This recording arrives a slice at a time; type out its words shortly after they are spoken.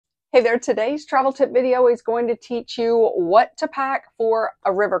Hey there, today's travel tip video is going to teach you what to pack for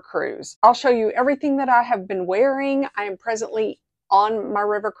a river cruise. I'll show you everything that I have been wearing. I am presently on my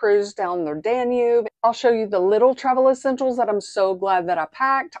river cruise down the Danube. I'll show you the little travel essentials that I'm so glad that I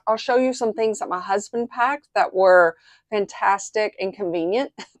packed. I'll show you some things that my husband packed that were fantastic and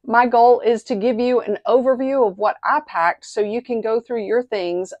convenient. My goal is to give you an overview of what I packed so you can go through your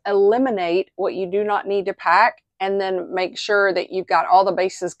things, eliminate what you do not need to pack, and then make sure that you've got all the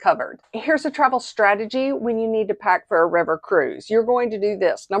bases covered. Here's a travel strategy when you need to pack for a river cruise. You're going to do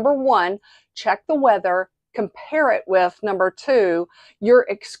this. Number one, check the weather, compare it with number two, your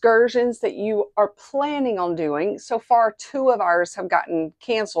excursions that you are planning on doing. So far, 2 of ours have gotten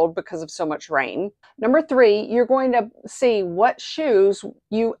canceled because of so much rain. Number three, you're going to see what shoes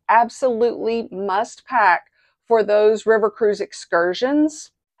you absolutely must pack for those river cruise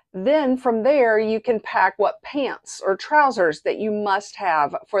excursions. Then from there, you can pack what pants or trousers that you must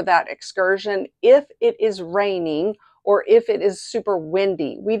have for that excursion if it is raining or if it is super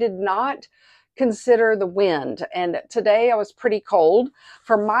windy. We did not consider the wind, and today I was pretty cold.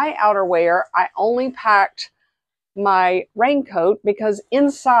 For my outerwear, I only packed my raincoat because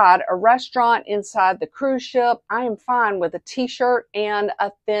inside a restaurant, inside the cruise ship, I am fine with a t-shirt and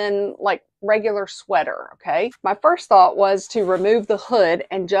a thin, like, regular sweater, okay? My first thought was to remove the hood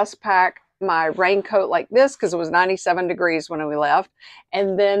and just pack my raincoat like this because it was 97 degrees when we left,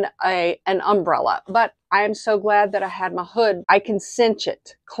 and then an umbrella. But I am so glad that I had my hood. I can cinch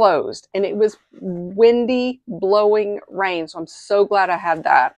it closed, and it was windy, blowing rain, so I'm so glad I had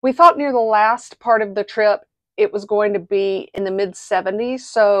that. We thought near the last part of the trip it was going to be in the mid-70s,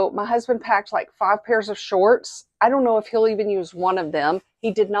 so my husband packed like 5 pairs of shorts. I don't know if he'll even use one of them. He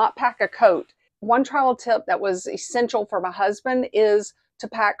did not pack a coat. One travel tip that was essential for my husband is to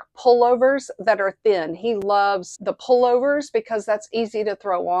pack pullovers that are thin. He loves the pullovers because that's easy to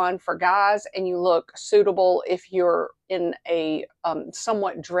throw on for guys, and you look suitable if you're in a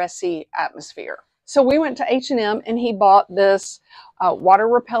somewhat dressy atmosphere. So we went to H&M and he bought this water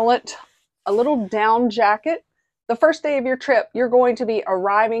repellent, a little down jacket. The first day of your trip, you're going to be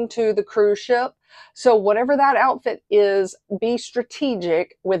arriving to the cruise ship. So whatever that outfit is, be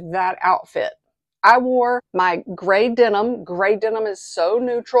strategic with that outfit. I wore my gray denim. Gray denim is so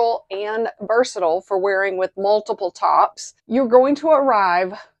neutral and versatile for wearing with multiple tops. You're going to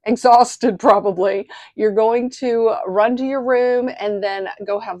arrive exhausted probably. You're going to run to your room and then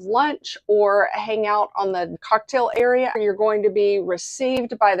go have lunch or hang out on the cocktail area. You're going to be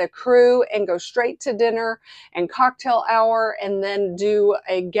received by the crew and go straight to dinner and cocktail hour and then do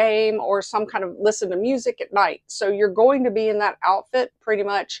a game or some kind of listen to music at night. So you're going to be in that outfit pretty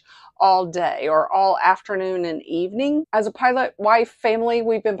much all day or all afternoon and evening. As a pilot wife family,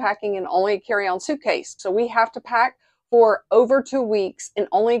 we've been packing in only a carry-on suitcase. So we have to pack for over 2 weeks in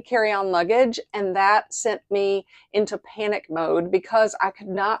only carry-on luggage, and that sent me into panic mode because I could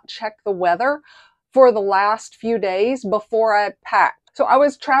not check the weather for the last few days before I packed. So I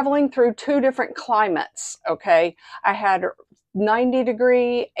was traveling through 2 different climates, okay? I had 90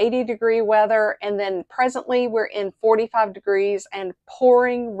 degree, 80 degree weather, and then presently we're in 45 degrees and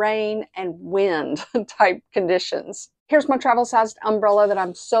pouring rain and wind type conditions. Here's my travel sized umbrella that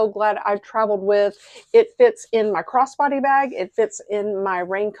I'm so glad I traveled with. It fits in my crossbody bag. It fits in my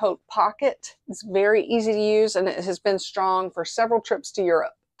raincoat pocket. It's very easy to use, and it has been strong for several trips to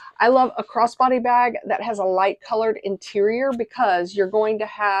Europe. I love a crossbody bag that has a light colored interior because you're going to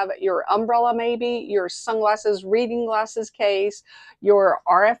have your umbrella, maybe your sunglasses, reading glasses case, your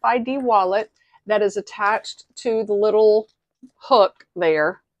RFID wallet that is attached to the little hook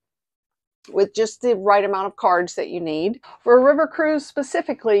there with just the right amount of cards that you need. For a river cruise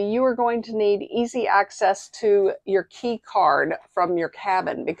specifically, you are going to need easy access to your key card from your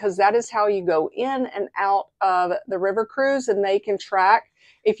cabin because that is how you go in and out of the river cruise, and they can track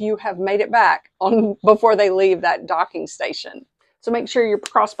if you have made it back on before they leave that docking station. So make sure your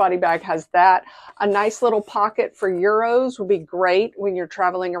crossbody bag has that. A nice little pocket for euros would be great when you're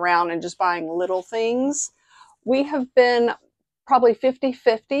traveling around and just buying little things. We have been probably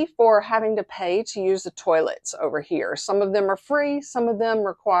 50-50 for having to pay to use the toilets over here. Some of them are free, some of them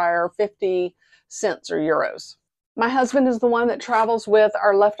require 50 cents or euros. My husband is the one that travels with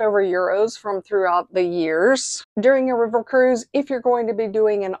our leftover euros from throughout the years. During a river cruise, if you're going to be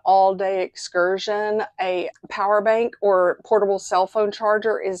doing an all-day excursion, a power bank or portable cell phone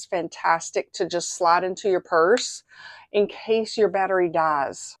charger is fantastic to just slide into your purse in case your battery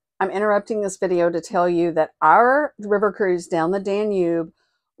dies. I'm interrupting this video to tell you that our river cruise down the Danube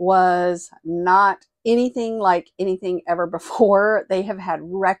was not anything like anything ever before. They have had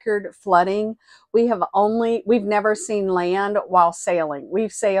record flooding. We've never seen land while sailing.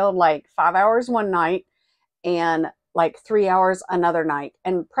 We've sailed like 5 hours one night and like 3 hours another night.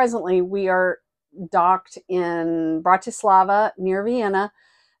 And presently we are docked in Bratislava near Vienna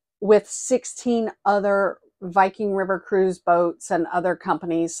with 16 other Viking River cruise boats and other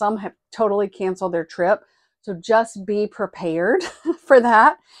companies. Some have totally canceled their trip. So just be prepared for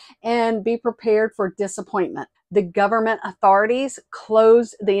that and be prepared for disappointment. The government authorities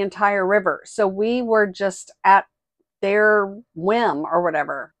closed the entire river. So we were just at their whim or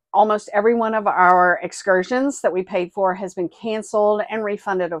whatever. Almost every one of our excursions that we paid for has been canceled and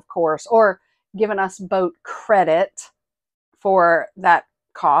refunded, of course, or given us boat credit for that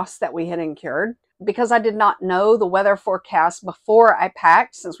cost that we had incurred. Because I did not know the weather forecast before I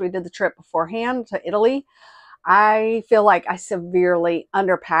packed, since we did the trip beforehand to Italy, I feel like I severely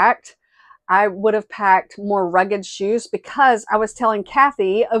underpacked. I would have packed more rugged shoes because I was telling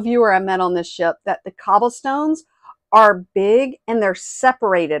Kathy, a viewer I met on this ship, that the cobblestones are big and they're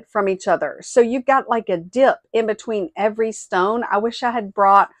separated from each other. So you've got like a dip in between every stone. I wish I had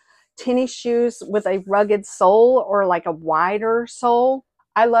brought tennis shoes with a rugged sole or like a wider sole.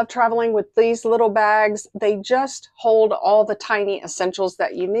 I love traveling with these little bags. They just hold all the tiny essentials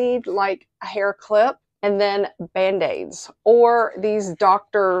that you need, like a hair clip and then Band-Aids or these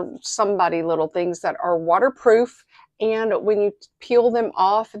Dr. Somebody little things that are waterproof. And when you peel them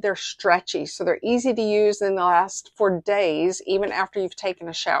off, they're stretchy. So they're easy to use and they last for days, even after you've taken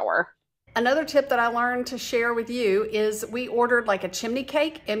a shower. Another tip that I learned to share with you is we ordered like a chimney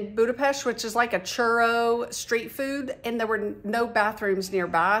cake in Budapest, which is like a churro street food, and there were no bathrooms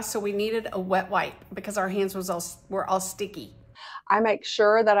nearby, so we needed a wet wipe because our hands were all sticky. I make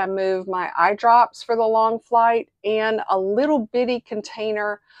sure that I move my eye drops for the long flight and a little bitty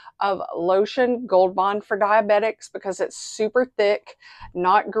container of lotion, Gold Bond for diabetics, because it's super thick,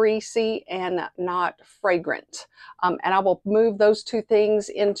 not greasy, and not fragrant. And I will move those two things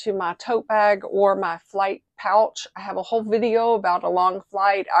into my tote bag or my flight pouch. I have a whole video about a long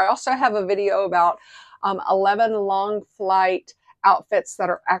flight. I also have a video about 11 long flight outfits that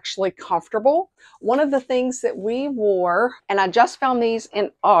are actually comfortable. One of the things that we wore, and I just found these in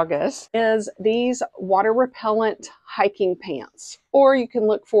August, is these water repellent hiking pants, or you can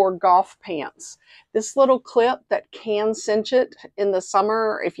look for golf pants. This little clip that can cinch it in the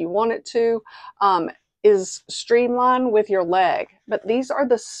summer if you want it to, is streamlined with your leg. But these are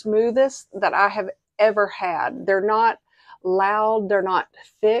the smoothest that I have ever had. They're not loud, they're not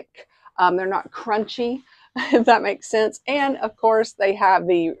thick, they're not crunchy, if that makes sense. And of course they have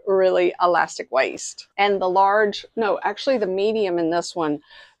the really elastic waist. And the medium in this one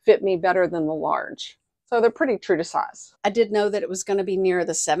fit me better than the large. So they're pretty true to size. I did know that it was going to be near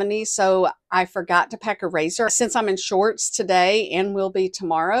the 70s, so I forgot to pack a razor. Since I'm in shorts today and will be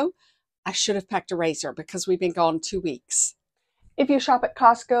tomorrow, I should have packed a razor because we've been gone 2 weeks. If you shop at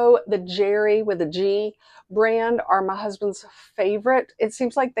Costco, the Jerry with a G brand are my husband's favorite. It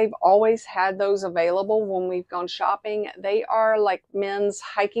seems like they've always had those available when we've gone shopping. They are like men's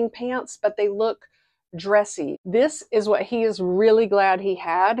hiking pants, but they look dressy. This is what he is really glad he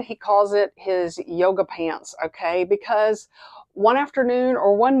had. He calls it his yoga pants, okay? Because one afternoon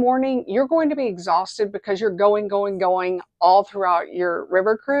or one morning, you're going to be exhausted because you're going all throughout your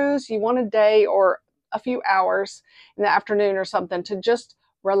river cruise. You want a day or a few hours in the afternoon or something to just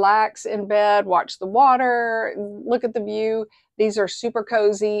relax in bed, watch the water, look at the view. These are super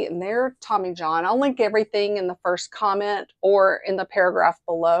cozy and they're Tommy John. I'll link everything in the first comment or in the paragraph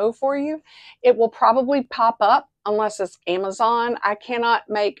below for you. It will probably pop up unless it's Amazon. I cannot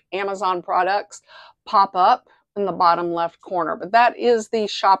make Amazon products pop up in the bottom left corner, but that is the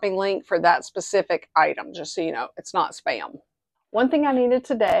shopping link for that specific item, just so you know, it's not spam. One thing I needed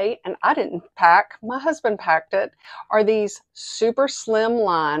today, and I didn't pack, my husband packed it, are these super slim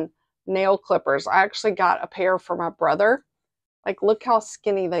line nail clippers. I actually got a pair for my brother. Like, look how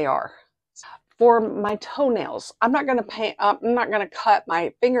skinny they are. For my toenails, I'm not going to cut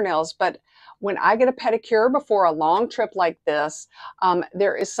my fingernails, but when I get a pedicure before a long trip like this,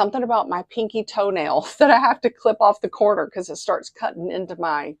 there is something about my pinky toenail that I have to clip off the corner because it starts cutting into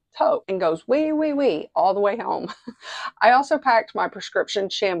my toe and goes wee all the way home. I also packed my prescription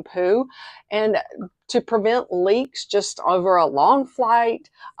shampoo, and to prevent leaks just over a long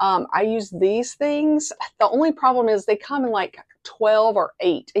flight, I use these things. The only problem is they come in like 12 or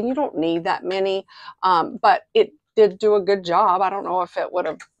 8, and you don't need that many, but it did do a good job. I don't know if it would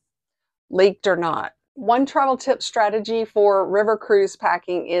have leaked or not. One travel tip strategy for river cruise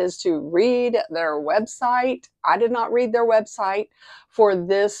packing is to read their website. I did not read their website for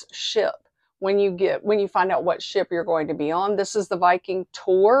this ship. when you find out what ship you're going to be on. This is the Viking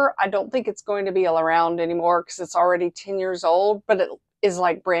Tour. I don't think it's going to be around anymore because it's already 10 years old, but it is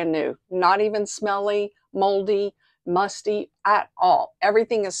like brand new. Not even smelly, moldy, musty at all.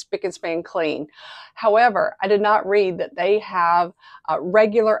 Everything is spick and span clean. However, I did not read that they have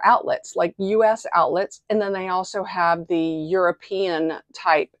regular outlets, like US outlets, and then they also have the European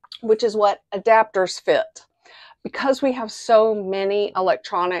type, which is what adapters fit. Because we have so many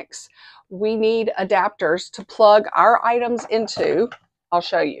electronics, we need adapters to plug our items into. I'll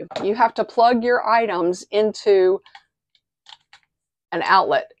show you. You have to plug your items into an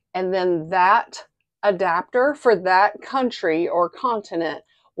outlet, and then that adapter for that country or continent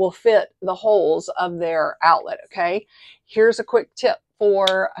will fit the holes of their outlet, okay? Here's a quick tip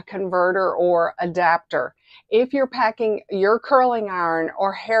for a converter or adapter. If you're packing your curling iron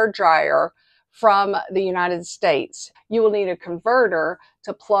or hair dryer from the United States, you will need a converter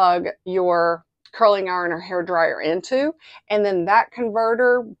to plug your curling iron or hair dryer into, and then that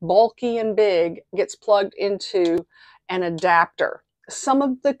converter, bulky and big, gets plugged into an adapter. Some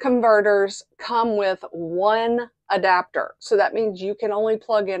of the converters come with one adapter, so that means you can only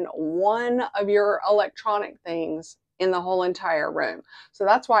plug in one of your electronic things in the whole entire room. So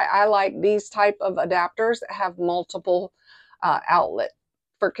that's why I like these type of adapters that have multiple outlets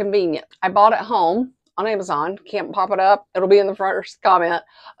for convenience. I bought at home on Amazon. Can't pop it up. It'll be in the first comment.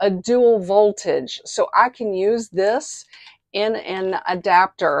 A dual voltage. So I can use this in an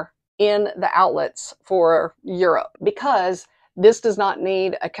adapter in the outlets for Europe because this does not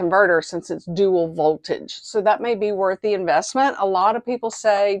need a converter since it's dual voltage. So that may be worth the investment. A lot of people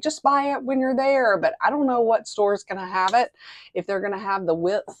say, just buy it when you're there, but I don't know what store is going to have it, if they're going to have the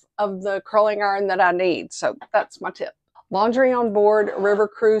width of the curling iron that I need. So that's my tip. Laundry on board river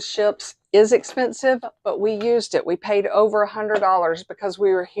cruise ships is expensive, but we used it. We paid over $100 because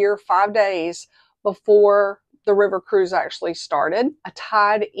we were here 5 days before the river cruise actually started. A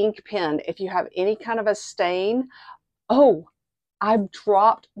Tide ink pen, if you have any kind of a stain. Oh, I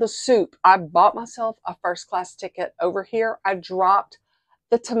dropped the soup. I bought myself a first class ticket over here. I dropped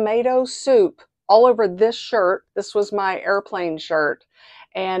the tomato soup all over this shirt. This was my airplane shirt,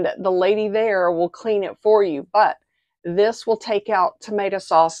 and the lady there will clean it for you, but this will take out tomato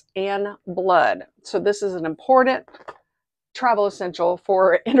sauce and blood. So this is an important travel essential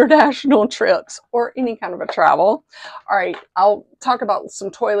for international trips or any kind of a travel. All right, I'll talk about some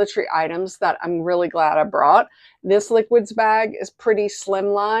toiletry items that I'm really glad I brought. This liquids bag is pretty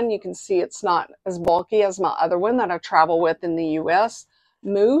slimline. You can see it's not as bulky as my other one that I travel with in the US.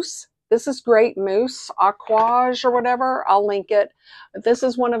 Mousse. This is great mousse, aquage or whatever. I'll link it. This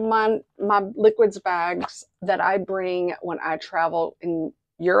is one of my liquids bags that I bring when I travel in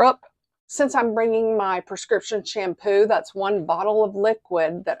Europe. Since I'm bringing my prescription shampoo, that's one bottle of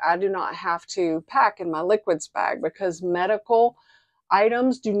liquid that I do not have to pack in my liquids bag because medical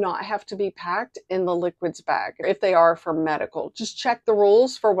items do not have to be packed in the liquids bag if they are for medical. Just check the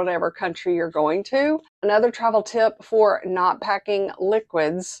rules for whatever country you're going to. Another travel tip for not packing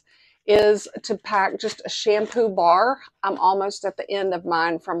liquids is to pack just a shampoo bar. I'm almost at the end of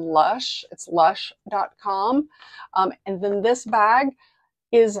mine from Lush. It's lush.com. And then this bag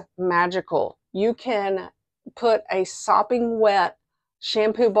is magical. You can put a sopping wet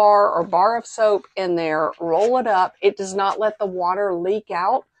shampoo bar or bar of soap in there, roll it up. It does not let the water leak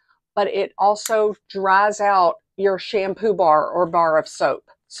out, but it also dries out your shampoo bar or bar of soap.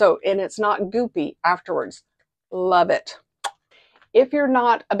 So, and it's not goopy afterwards. Love it. If you're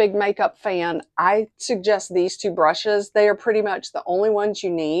not a big makeup fan, I suggest these two brushes. They are pretty much the only ones you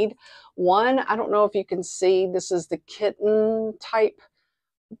need. One, I don't know if you can see, this is the kitten type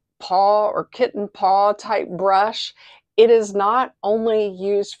paw or kitten paw type brush. It is not only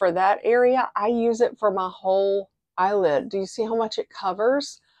used for that area. I use it for my whole eyelid. Do you see how much it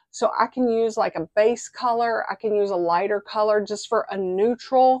covers? So I can use like a base color. I can use a lighter color just for a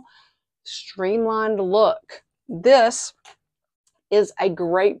neutral, streamlined look. This is a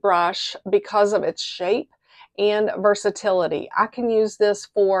great brush because of its shape and versatility. I can use this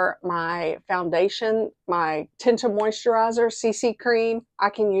for my foundation, my tinted moisturizer, CC cream. I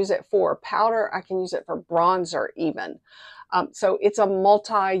can use it for powder. I can use it for bronzer even. So it's a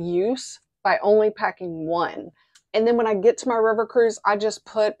multi-use by only packing one. And then when I get to my river cruise, I just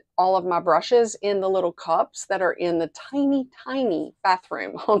put all of my brushes in the little cups that are in the tiny, tiny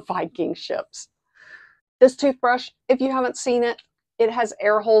bathroom on Viking ships. This toothbrush, if you haven't seen it, it has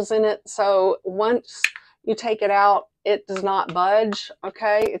air holes in it. So once you take it out, it does not budge,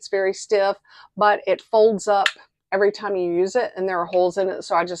 okay? It's very stiff, but it folds up every time you use it, and there are holes in it,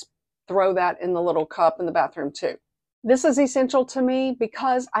 so I just throw that in the little cup in the bathroom too. This is essential to me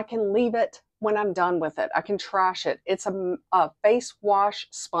because I can leave it when I'm done with it. I can trash it. It's a face wash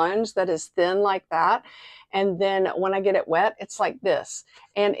sponge that is thin like that. And then when I get it wet, it's like this.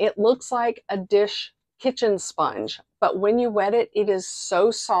 And it looks like a dish kitchen sponge. But when you wet it, it is so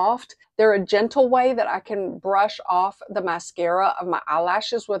soft. They're a gentle way that I can brush off the mascara of my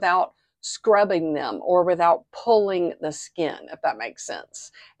eyelashes without scrubbing them or without pulling the skin, if that makes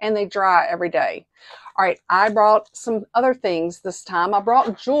sense. And they dry every day. All right, I brought some other things this time. I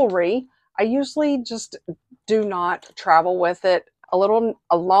brought jewelry. I usually just do not travel with it. A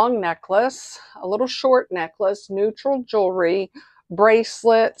long necklace, a little short necklace, neutral jewelry,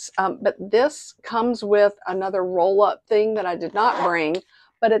 bracelets. But this comes with another roll-up thing that I did not bring,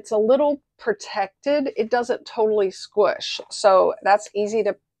 but it's a little protected. It doesn't totally squish. So that's easy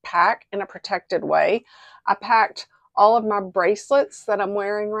to pack in a protected way. I packed all of my bracelets that I'm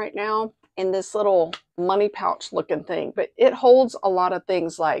wearing right now in this little money pouch looking thing, but it holds a lot of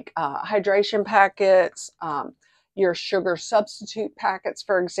things like hydration packets, your sugar substitute packets,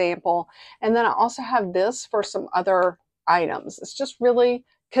 for example. And then I also have this for some other items. It's just really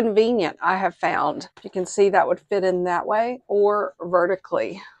convenient, I have found. You can see that would fit in that way or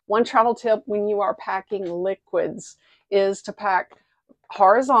vertically. One travel tip when you are packing liquids is to pack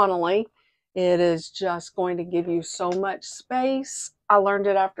horizontally. It is just going to give you so much space. I learned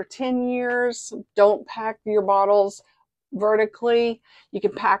it after 10 years. Don't pack your bottles vertically. You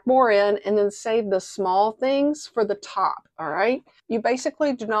can pack more in and then save the small things for the top, all right? You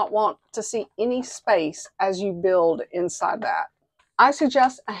basically do not want to see any space as you build inside that. I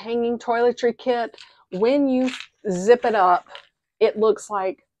suggest a hanging toiletry kit. When you zip it up, it looks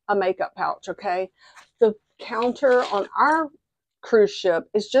like a makeup pouch, okay? The counter on our cruise ship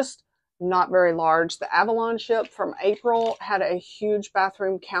is just not very large. The Avalon ship from April had a huge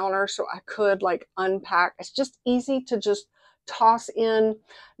bathroom counter, so I could like unpack. It's just easy to just toss in,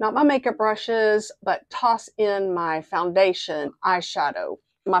 not my makeup brushes, but toss in my foundation, eyeshadow,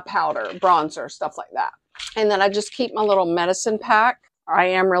 my powder, bronzer, stuff like that. And then I just keep my little medicine pack. I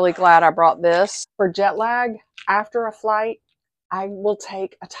am really glad I brought this. For jet lag, after a flight, I will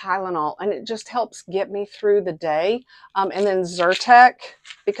take a Tylenol, and it just helps get me through the day. And then Zyrtec,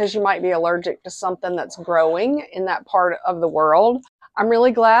 because you might be allergic to something that's growing in that part of the world. I'm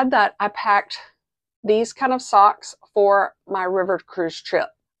really glad that I packed these kind of socks for my river cruise trip.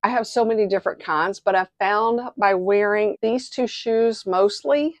 I have so many different kinds, but I found by wearing these two shoes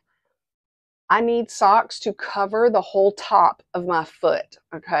mostly, I need socks to cover the whole top of my foot,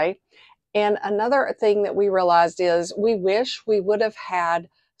 okay? And another thing that we realized is we wish we would have had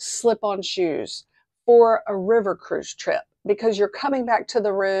slip-on shoes for a river cruise trip, because you're coming back to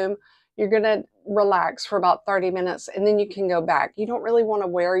the room, you're going to relax for about 30 minutes, and then you can go back. You don't really want to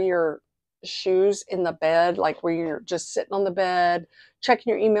wear your shoes in the bed, like where you're just sitting on the bed,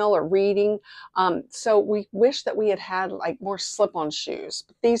 checking your email or reading. So we wish that we had had like more slip-on shoes.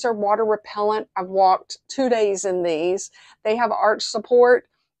 But these are water repellent. I've walked 2 days in these. They have arch support,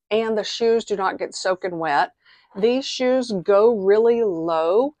 and the shoes do not get soaking wet. These shoes go really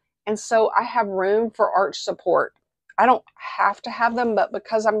low, and so I have room for arch support. I don't have to have them, but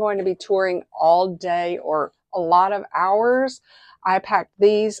because I'm going to be touring all day or a lot of hours, I packed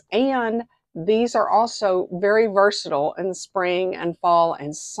these, and these are also very versatile in spring and fall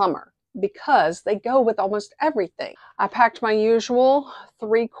and summer because they go with almost everything. I packed my usual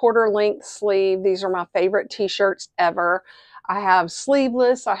 3/4 length sleeve. These are my favorite t-shirts ever. I have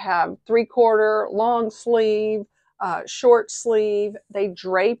sleeveless, I have 3/4, long sleeve, short sleeve. They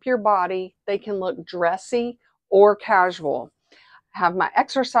drape your body. They can look dressy or casual. I have my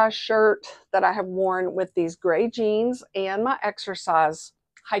exercise shirt that I have worn with these gray jeans and my exercise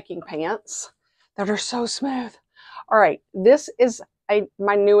hiking pants that are so smooth. All right, this is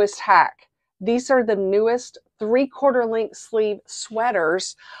my newest hack. These are the newest 3/4 length sleeve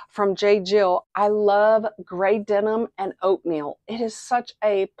sweaters from J. Jill. I love gray denim and oatmeal. It is such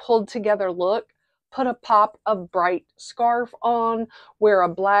a pulled together look. Put a pop of bright scarf on, wear a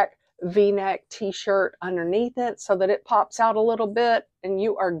black V-neck t-shirt underneath it so that it pops out a little bit, and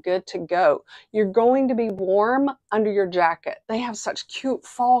you are good to go. You're going to be warm under your jacket. They have such cute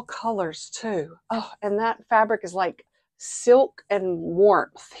fall colors too. Oh, and that fabric is like silk and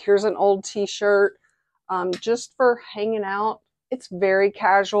warmth. Here's an old t-shirt just for hanging out. It's very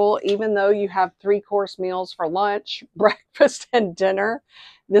casual, even though you have 3-course meals for lunch, breakfast, and dinner.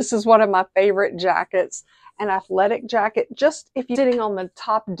 This is one of my favorite jackets. An athletic jacket, just if you're sitting on the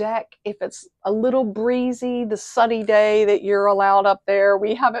top deck, if it's a little breezy, the sunny day that you're allowed up there.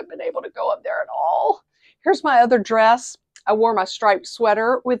 We haven't been able to go up there at all. Here's my other dress. I wore my striped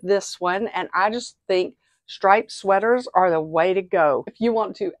sweater with this one, and I just think Striped sweaters are the way to go if you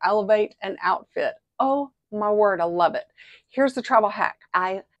want to elevate an outfit. Oh my word, I love it. Here's the travel hack.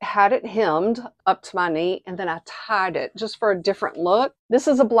 I had it hemmed up to my knee and then I tied it just for a different look. This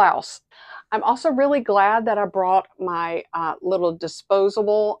is a blouse. I'm also really glad that I brought my little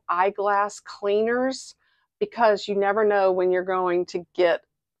disposable eyeglass cleaners, because you never know when you're going to get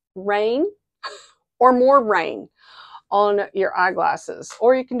rain or more rain on your eyeglasses.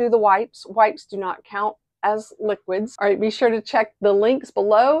 Or you can do the wipes. Wipes do not count as liquids. All right, be sure to check the links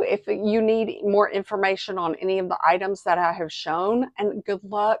below if you need more information on any of the items that I have shown. And good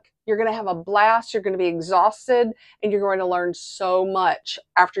luck. You're going to have a blast. You're going to be exhausted, and you're going to learn so much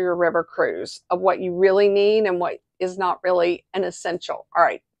after your river cruise of what you really need and what is not really an essential. All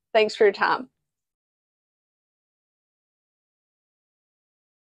right, thanks for your time.